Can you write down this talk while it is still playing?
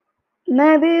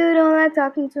Maybe you don't like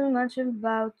talking too much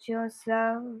about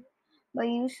yourself, but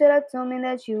you should have told me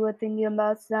that you were thinking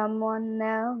about someone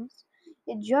else.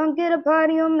 You're drunk at a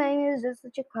party, or maybe it's just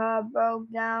that your car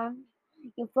broke down.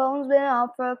 Your phone's been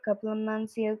off for a couple of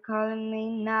months, you're calling me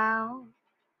now.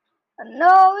 I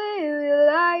know you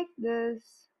like this.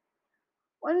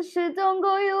 When shit don't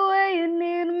go your way, you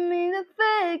need me to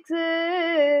fix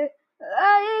it.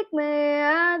 Like me,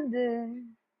 I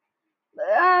did. But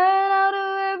I ran out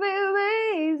of every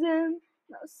reason.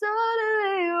 Now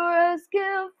suddenly you're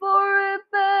asking for it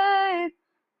back.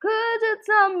 Could you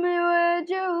tell me where'd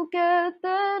you get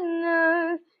the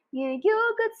nerve? Yeah,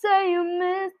 you could say you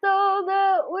missed all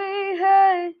that we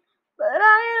had, but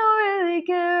I don't really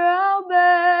care how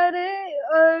bad it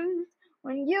hurts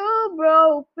when you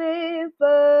broke me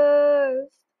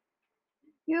first.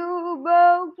 You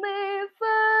broke me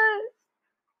first.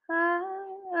 Ah.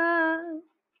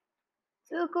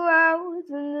 Took hours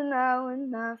and an hour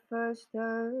when I first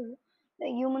heard that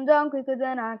you moved on quicker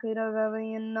than I could have ever,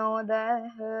 you know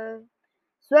that hurt.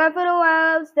 Swear for the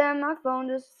while I've stared at my phone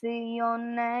just to see your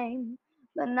name,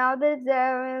 but now that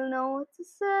there, I really know what to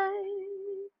say.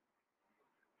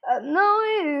 I know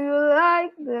you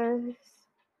like this.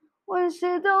 When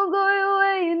shit don't go your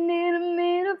way, you need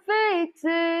me to fix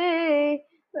it.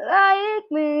 Like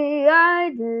me, I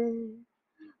did.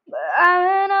 But I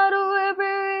ran out of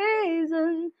every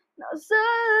reason. Now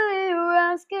suddenly you're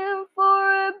asking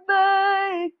for it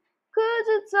back. Could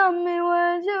you tell me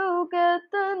where'd you get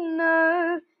the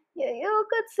nerve? Yeah, you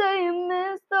could say you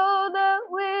missed all that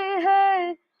we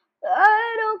had. But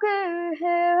I don't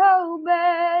care how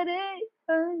bad it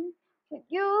hurts when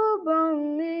you brought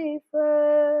me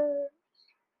first.